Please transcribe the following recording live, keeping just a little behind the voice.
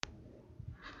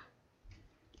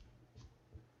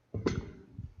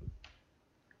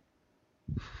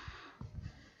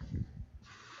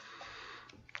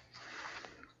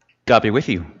God be with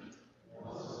you.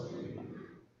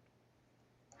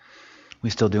 We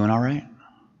still doing all right?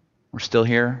 We're still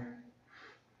here?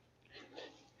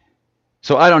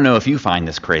 So I don't know if you find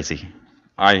this crazy.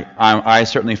 I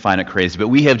certainly find it crazy, but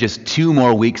we have just 2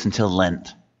 more weeks until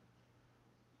Lent.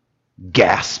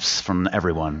 Gasps from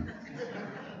everyone.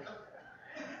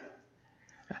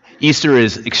 Easter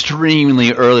is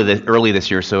extremely early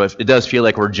this year, so it does feel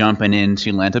like we're jumping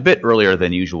into Lent a bit earlier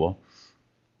than usual.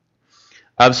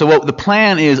 So what the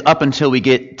plan is up until we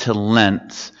get to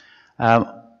Lent,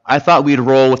 I thought we'd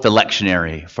roll with the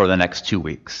lectionary for the next 2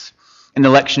 weeks. And the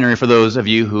lectionary, for those of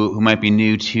you who might be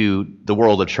new to the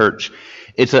world of church,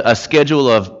 it's a schedule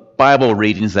of Bible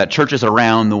readings that churches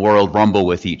around the world rumble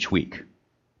with each week.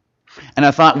 And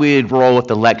I thought we'd roll with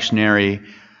the lectionary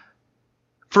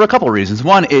for a couple of reasons.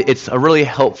 One, it's a really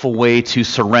helpful way to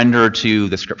surrender to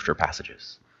the scripture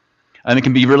passages. And it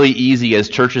can be really easy as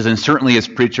churches and certainly as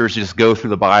preachers to just go through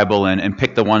the Bible and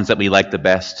pick the ones that we like the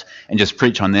best and just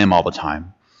preach on them all the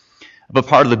time. But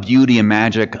part of the beauty and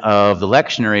magic of the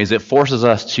lectionary is it forces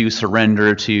us to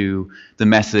surrender to the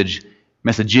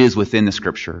messages within the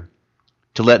scripture,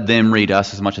 to let them read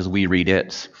us as much as we read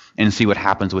it and see what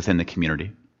happens within the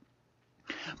community.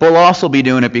 But we'll also be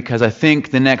doing it because I think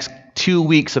the next 2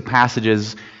 weeks of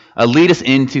passages lead us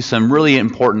into some really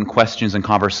important questions and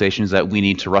conversations that we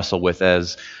need to wrestle with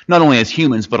as not only as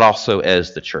humans, but also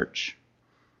as the church.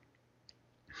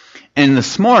 And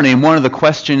this morning, one of the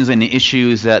questions and the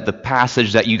issues that the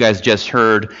passage that you guys just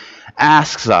heard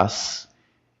asks us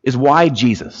is why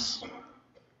Jesus?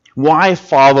 Why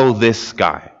follow this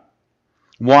guy?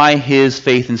 Why his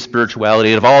faith and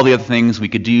spirituality, of all the other things we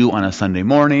could do on a Sunday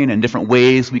morning and different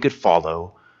ways we could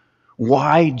follow?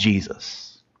 Why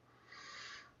Jesus?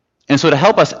 And so to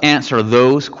help us answer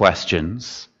those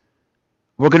questions,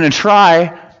 we're going to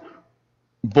try,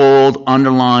 bold,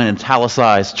 underline,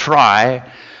 italicized, try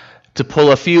to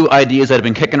pull a few ideas that have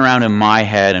been kicking around in my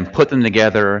head and put them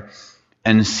together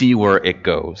and see where it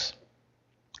goes.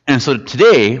 And so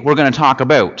today we're going to talk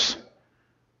about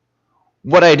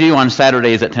what I do on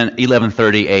Saturdays at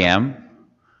 11:30 a.m.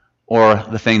 or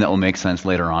the thing that will make sense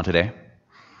later on today.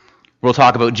 We'll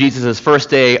talk about Jesus' first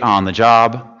day on the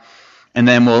job. And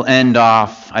then we'll end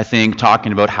off, I think,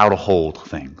 talking about how to hold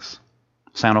things.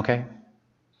 Sound okay?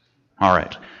 All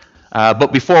right.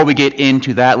 But before we get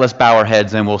into that, let's bow our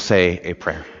heads and we'll say a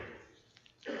prayer.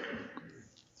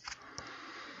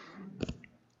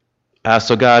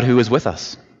 So God, who is with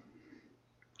us?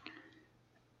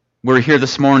 We're here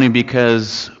this morning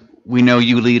because we know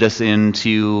you lead us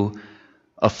into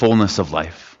a fullness of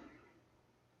life.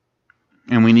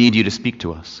 And we need you to speak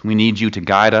to us. We need you to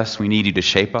guide us. We need you to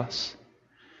shape us.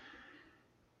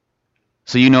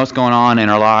 So you know what's going on in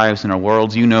our lives, in our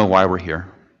worlds. You know why we're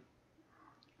here.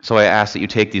 So I ask that you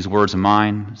take these words of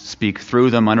mine, speak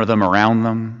through them, under them, around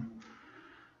them.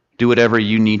 Do whatever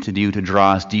you need to do to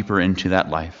draw us deeper into that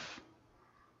life.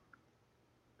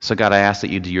 So God, I ask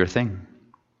that you do your thing.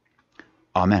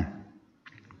 Amen.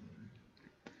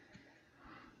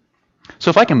 So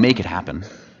if I can make it happen,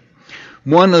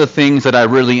 one of the things that I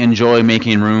really enjoy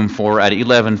making room for at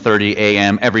 11:30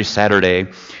 a.m. every Saturday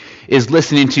is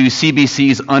listening to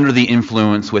CBC's Under the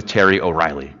Influence with Terry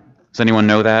O'Reilly. Does anyone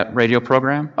know that radio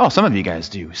program? Oh, some of you guys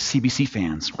do. CBC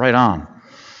fans, right on.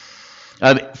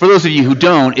 For those of you who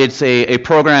don't, it's a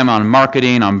program on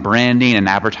marketing, on branding and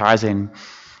advertising,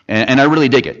 and I really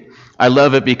dig it. I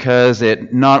love it because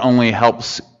it not only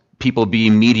helps people be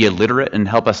media literate and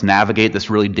help us navigate this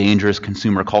really dangerous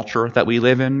consumer culture that we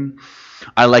live in.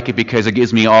 I like it because it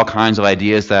gives me all kinds of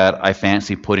ideas that I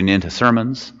fancy putting into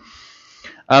sermons.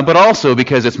 But also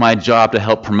because it's my job to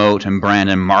help promote and brand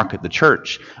and market the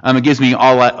church. It gives me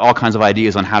all kinds of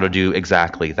ideas on how to do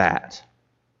exactly that.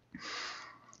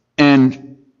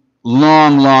 And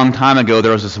long time ago,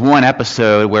 there was this one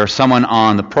episode where someone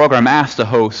on the program asked the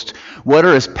host, what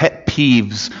are his pet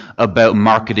peeves about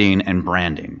marketing and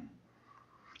branding?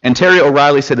 And Terry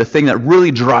O'Reilly said the thing that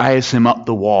really drives him up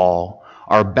the wall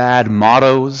are bad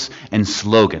mottos and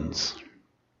slogans.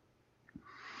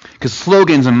 Because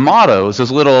slogans and mottos,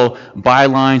 those little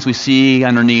bylines we see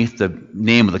underneath the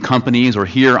name of the companies or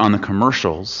here on the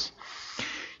commercials,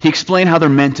 he explained how they're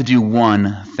meant to do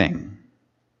one thing.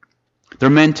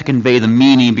 They're meant to convey the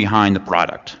meaning behind the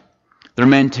product. They're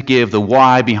meant to give the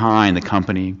why behind the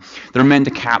company. They're meant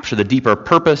to capture the deeper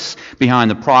purpose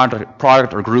behind the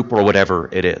product or group or whatever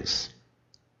it is.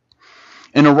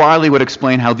 And O'Reilly would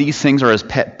explain how these things are his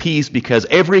pet peeves because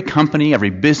every company, every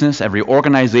business, every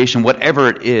organization, whatever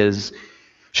it is,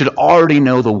 should already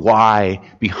know the why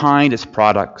behind its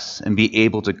products and be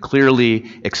able to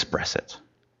clearly express it.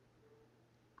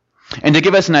 And to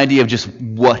give us an idea of just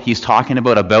what he's talking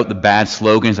about the bad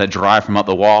slogans that drive from up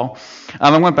the wall,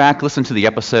 I went back, listened to the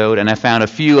episode, and I found a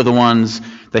few of the ones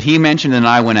that he mentioned, and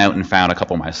I went out and found a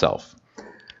couple myself.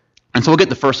 And so we'll get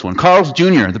the first one. Carl's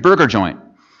Jr., the burger joint.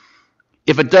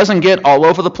 If it doesn't get all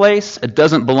over the place, it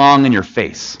doesn't belong in your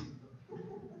face.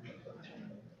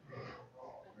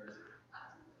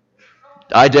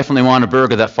 I definitely want a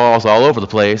burger that falls all over the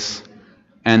place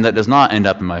and that does not end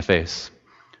up in my face.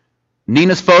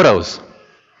 Nina's Photos.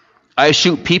 I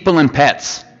shoot people and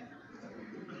pets.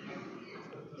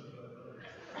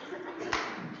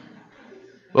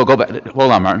 Well, go back.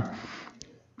 Hold on, Martin.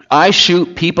 I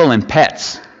shoot people and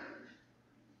pets.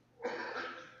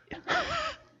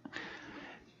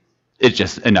 It's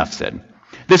just enough said.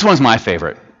 This one's my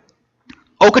favorite.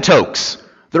 Okotoks.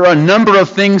 There are a number of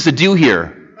things to do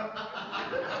here.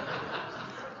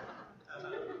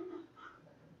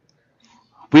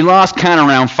 We lost count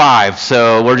around 5,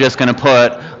 so we're just going to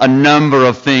put a number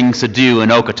of things to do in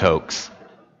Okotoks.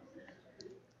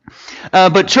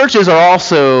 But churches are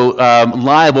also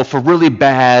liable for really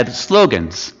bad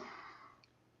slogans.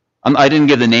 I didn't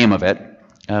give the name of it.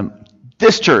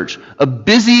 This church, a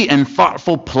busy and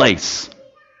thoughtful place.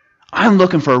 I'm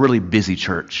looking for a really busy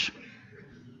church.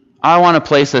 I want a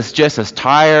place that's just as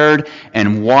tired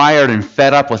and wired and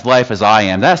fed up with life as I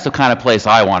am. That's the kind of place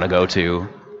I want to go to.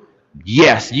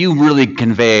 Yes, you really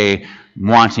convey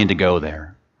wanting to go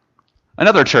there.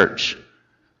 Another church,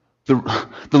 the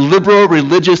liberal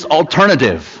religious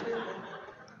alternative.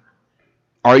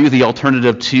 Are you the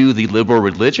alternative to the liberal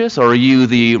religious, or are you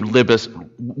the libus?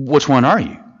 Which one are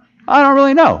you? I don't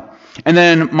really know. And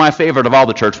then my favorite of all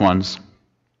the church ones,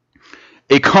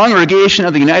 a congregation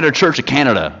of the United Church of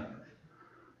Canada.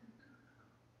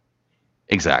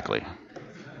 Exactly.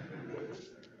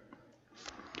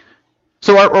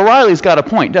 So O'Reilly's got a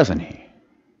point, doesn't he?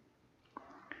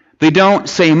 They don't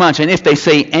say much, and if they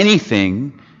say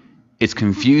anything, it's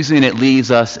confusing, it leaves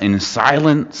us in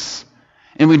silence,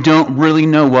 and we don't really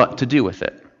know what to do with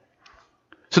it.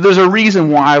 So there's a reason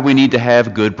why we need to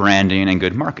have good branding and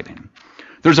good marketing.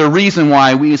 There's a reason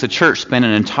why we as a church spend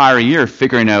an entire year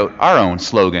figuring out our own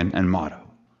slogan and motto.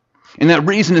 And that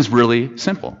reason is really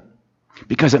simple,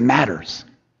 because it matters.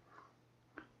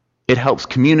 It helps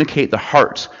communicate the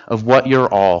heart of what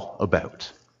you're all about.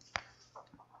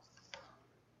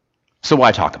 So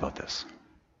why talk about this?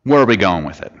 Where are we going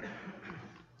with it?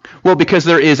 Well, because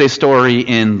there is a story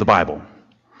in the Bible.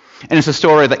 And it's a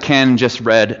story that Ken just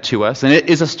read to us. And it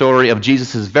is a story of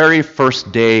Jesus' very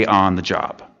first day on the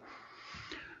job.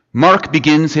 Mark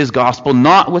begins his gospel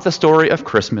not with a story of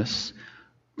Christmas,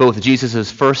 but with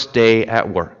Jesus' first day at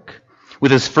work.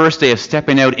 With his first day of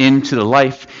stepping out into the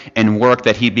life and work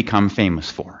that he'd become famous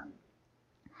for.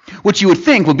 Which you would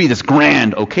think would be this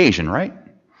grand occasion, right?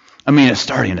 I mean, it's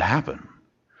starting to happen.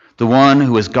 The one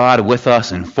who is God with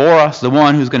us and for us, the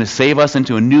one who's going to save us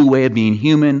into a new way of being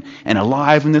human and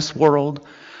alive in this world,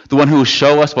 the one who will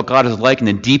show us what God is like in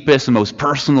the deepest and most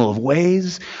personal of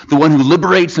ways, the one who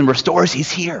liberates and restores,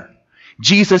 he's here.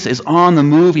 Jesus is on the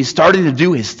move. He's starting to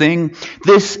do his thing.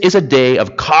 This is a day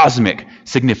of cosmic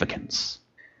significance.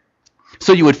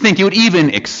 So you would think, you would even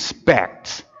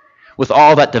expect, with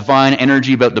all that divine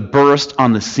energy about the burst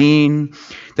on the scene,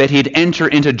 that he'd enter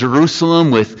into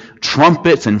Jerusalem with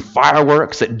trumpets and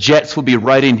fireworks, that jets would be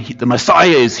writing, the Messiah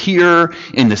is here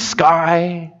in the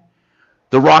sky.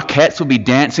 The Rockettes would be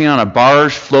dancing on a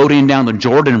barge floating down the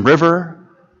Jordan River.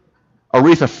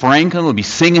 Aretha Franklin would be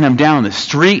singing him down the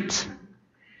street.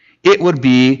 It would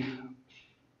be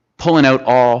pulling out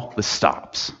all the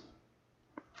stops.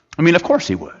 I mean, of course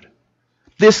he would.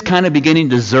 This kind of beginning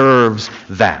deserves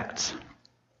that.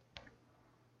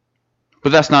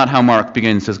 But that's not how Mark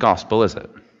begins his gospel, is it?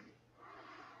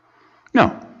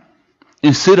 No.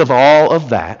 Instead of all of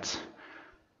that,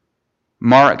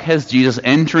 Mark has Jesus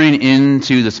entering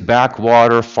into this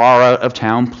backwater, far out of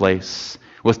town place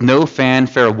with no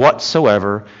fanfare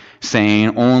whatsoever,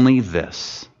 saying only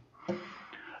this: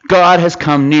 God has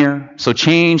come near, so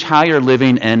change how you're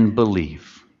living and believe.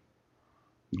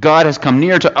 God has come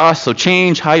near to us, so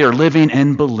change how you're living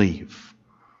and believe.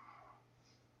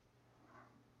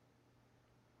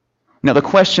 Now, the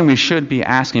question we should be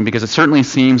asking, because it certainly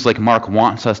seems like Mark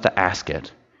wants us to ask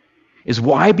it, is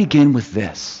why begin with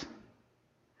this?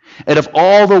 Out of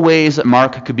all the ways that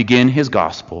Mark could begin his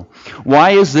gospel,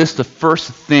 why is this the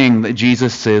first thing that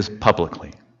Jesus says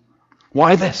publicly?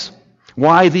 Why this?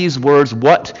 Why these words?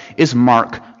 What is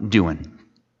Mark doing?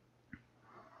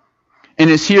 And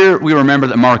it's here we remember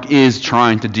that Mark is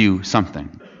trying to do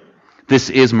something. This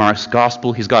is Mark's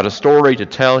gospel. He's got a story to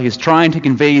tell. He's trying to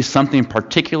convey something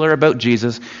particular about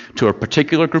Jesus to a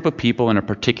particular group of people in a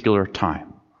particular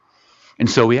time. And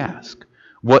so we ask,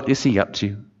 what is he up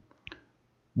to?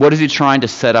 What is he trying to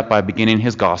set up by beginning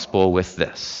his gospel with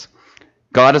this?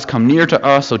 God has come near to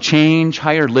us, so change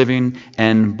how you're living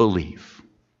and believe.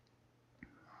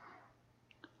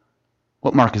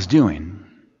 What Mark is doing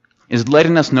is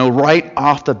letting us know right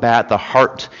off the bat the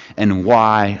heart and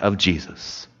why of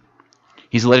Jesus.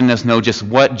 He's letting us know just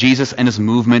what Jesus and his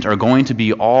movement are going to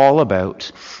be all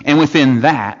about. And within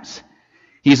that,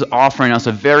 he's offering us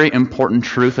a very important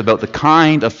truth about the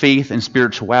kind of faith and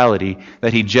spirituality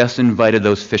that he just invited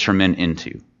those fishermen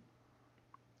into.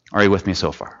 Are you with me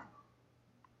so far?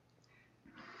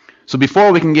 So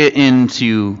before we can get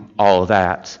into all of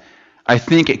that, I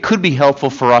think it could be helpful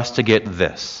for us to get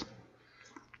this.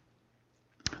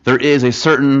 There is a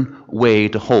certain way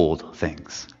to hold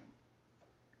things.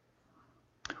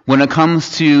 When it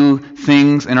comes to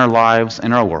things in our lives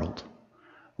and our world,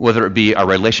 whether it be our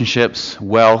relationships,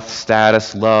 wealth,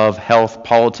 status, love, health,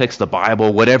 politics, the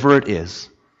Bible, whatever it is,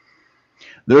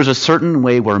 there's a certain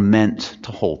way we're meant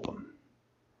to hold them.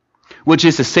 Which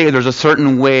is to say, there's a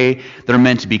certain way they're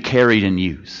meant to be carried and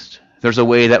used. There's a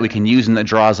way that we can use them that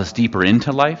draws us deeper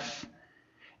into life,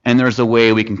 and there's a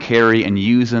way we can carry and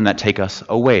use them that take us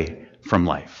away from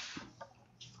life.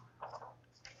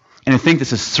 And I think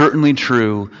this is certainly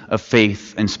true of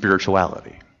faith and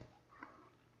spirituality.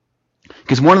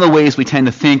 Because one of the ways we tend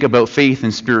to think about faith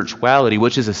and spirituality,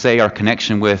 which is to say our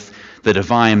connection with the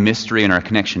divine mystery and our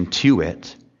connection to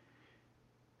it,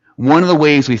 one of the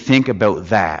ways we think about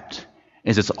that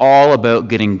is it's all about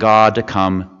getting God to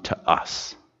come to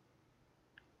us.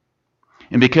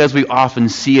 And because we often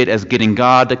see it as getting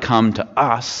God to come to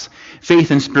us,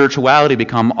 faith and spirituality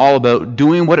become all about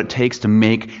doing what it takes to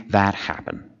make that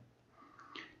happen.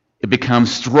 It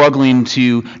becomes struggling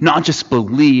to not just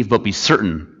believe, but be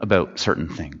certain about certain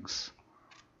things.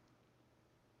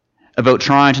 About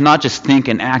trying to not just think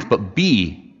and act, but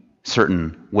be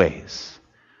certain ways.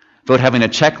 About having a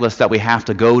checklist that we have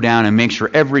to go down and make sure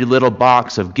every little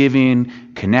box of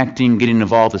giving, connecting, getting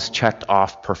involved is checked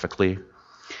off perfectly.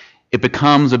 It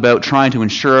becomes about trying to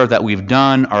ensure that we've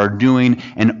done, are doing,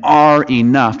 and are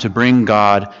enough to bring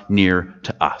God near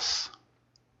to us.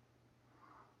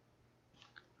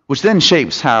 Which then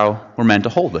shapes how we're meant to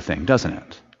hold the thing, doesn't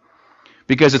it?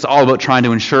 Because it's all about trying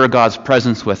to ensure God's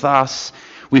presence with us.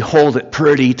 We hold it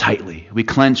pretty tightly. We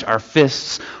clench our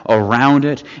fists around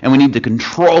it, and we need to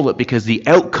control it because the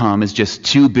outcome is just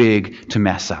too big to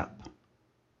mess up.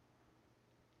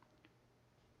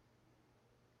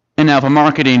 And now if a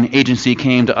marketing agency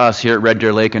came to us here at Red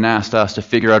Deer Lake and asked us to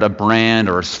figure out a brand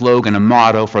or a slogan, a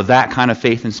motto for that kind of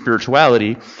faith and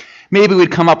spirituality, maybe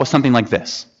we'd come up with something like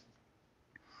this.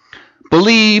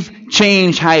 Believe,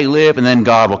 change how you live, and then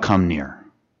God will come near.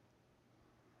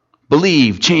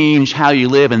 Believe, change how you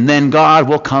live, and then God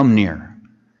will come near.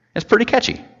 It's pretty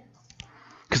catchy.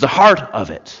 Because the heart of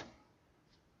it,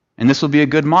 and this will be a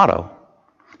good motto,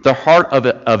 the heart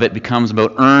of it becomes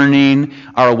about earning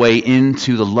our way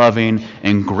into the loving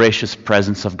and gracious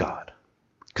presence of God.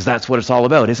 Because that's what it's all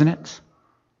about, isn't it?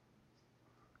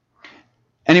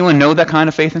 Anyone know that kind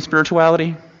of faith and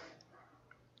spirituality?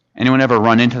 Anyone ever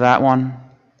run into that one?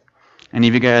 Any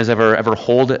of you guys ever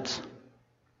hold it?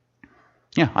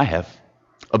 Yeah, I have.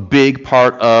 A big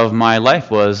part of my life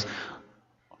was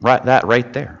that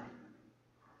right there.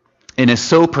 And it's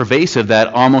so pervasive that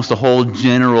almost the whole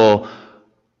general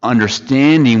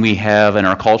understanding we have in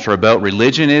our culture about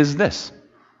religion is this.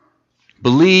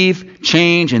 Believe,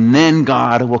 change, and then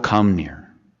God will come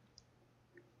near.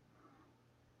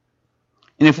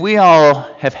 And if we all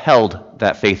have held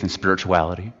that faith and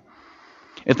spirituality,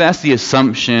 if that's the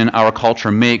assumption our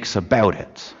culture makes about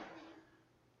it,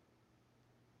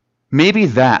 maybe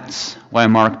that's why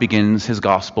Mark begins his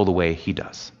gospel the way he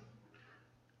does.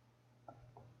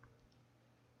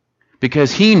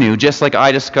 Because he knew, just like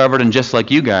I discovered and just like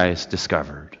you guys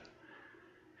discovered,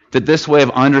 that this way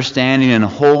of understanding and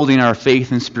holding our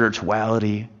faith and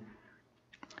spirituality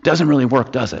doesn't really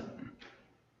work, does it?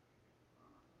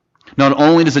 Not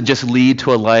only does it just lead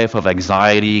to a life of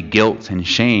anxiety, guilt, and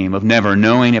shame, of never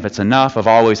knowing if it's enough, of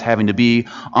always having to be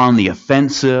on the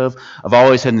offensive, of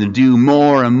always having to do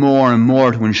more and more and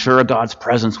more to ensure God's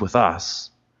presence with us.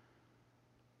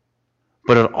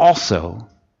 But it also,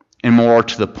 and more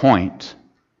to the point,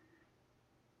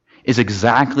 is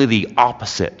exactly the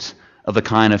opposite of the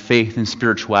kind of faith and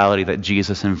spirituality that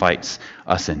Jesus invites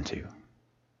us into.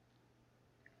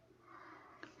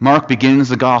 Mark begins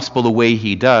the gospel the way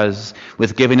he does,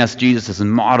 with giving us Jesus'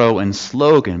 motto and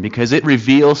slogan, because it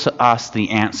reveals to us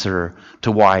the answer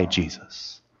to why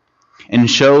Jesus, and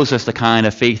shows us the kind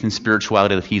of faith and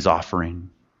spirituality that he's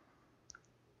offering.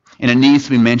 And it needs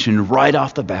to be mentioned right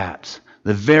off the bat,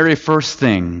 the very first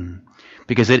thing,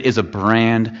 because it is a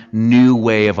brand new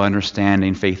way of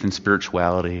understanding faith and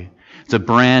spirituality. It's a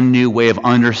brand new way of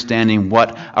understanding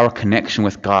what our connection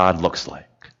with God looks like.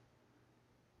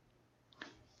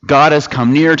 God has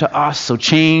come near to us, so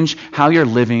change how you're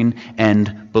living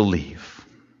and believe.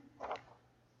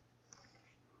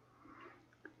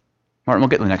 Martin, we'll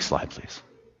get to the next slide, please.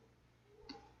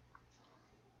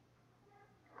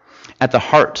 At the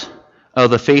heart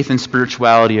of the faith and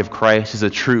spirituality of Christ is a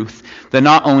truth that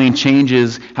not only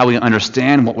changes how we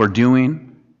understand what we're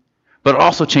doing, but it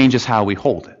also changes how we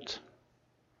hold it.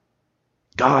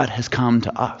 God has come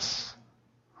to us,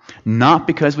 not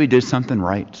because we did something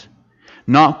right,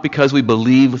 not because we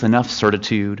believe with enough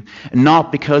certitude, and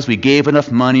not because we gave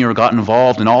enough money or got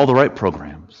involved in all the right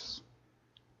programs,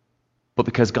 but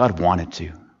because God wanted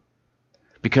to,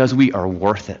 because we are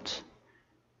worth it,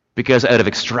 because out of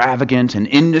extravagant and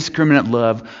indiscriminate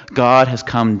love, God has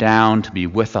come down to be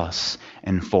with us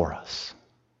and for us.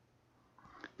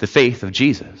 The faith of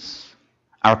Jesus,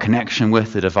 our connection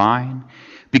with the divine,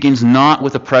 begins not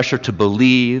with the pressure to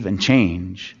believe and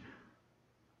change,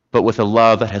 but with a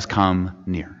love that has come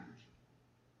near.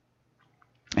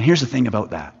 And here's the thing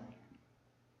about that.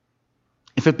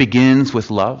 If it begins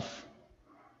with love,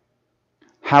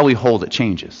 how we hold it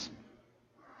changes.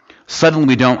 Suddenly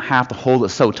we don't have to hold it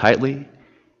so tightly,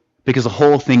 because the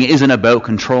whole thing isn't about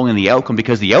controlling the outcome,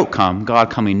 because the outcome, God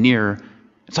coming near,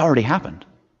 it's already happened.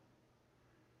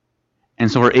 And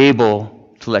so we're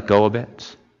able to let go a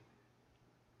bit,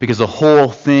 because the whole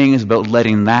thing is about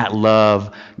letting that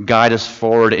love guide us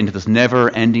forward into this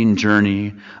never-ending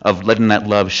journey of letting that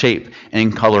love shape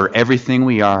and color everything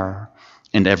we are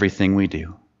and everything we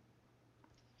do.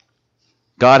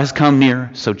 God has come near,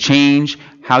 so change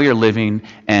how you're living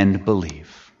and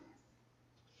believe.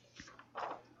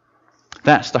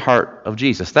 That's the heart of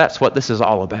Jesus. That's what this is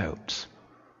all about.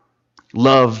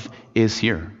 Love is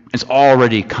here. It's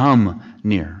already come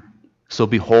near. So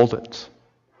behold it.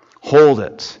 Hold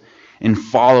it and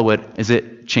follow it as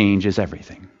it changes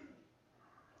everything.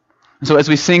 And so as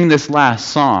we sing this last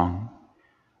song,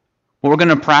 what we're going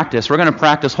to practice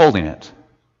holding it.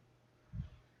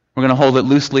 We're going to hold it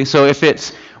loosely. So if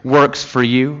it works for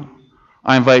you,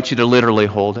 I invite you to literally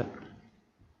hold it,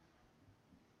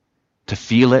 to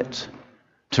feel it,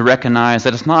 to recognize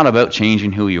that it's not about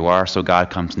changing who you are so God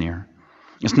comes near.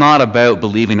 It's not about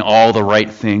believing all the right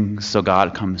things so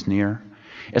God comes near.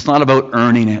 It's not about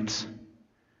earning it,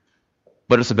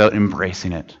 but it's about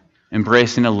embracing it.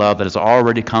 Embracing a love that has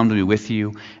already come to be with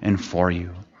you and for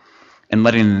you. And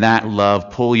letting that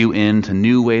love pull you into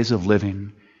new ways of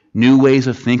living, new ways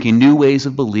of thinking, new ways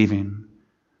of believing.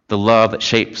 The love that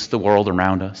shapes the world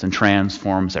around us and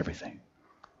transforms everything.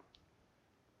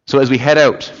 So as we head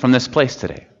out from this place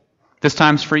today, this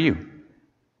time's for you.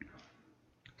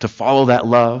 To follow that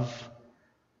love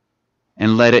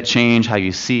and let it change how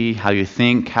you see, how you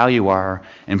think, how you are,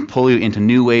 and pull you into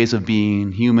new ways of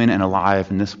being human and alive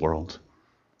in this world.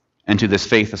 And to this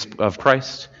faith of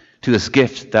Christ, to this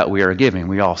gift that we are giving,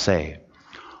 we all say,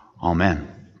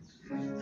 Amen.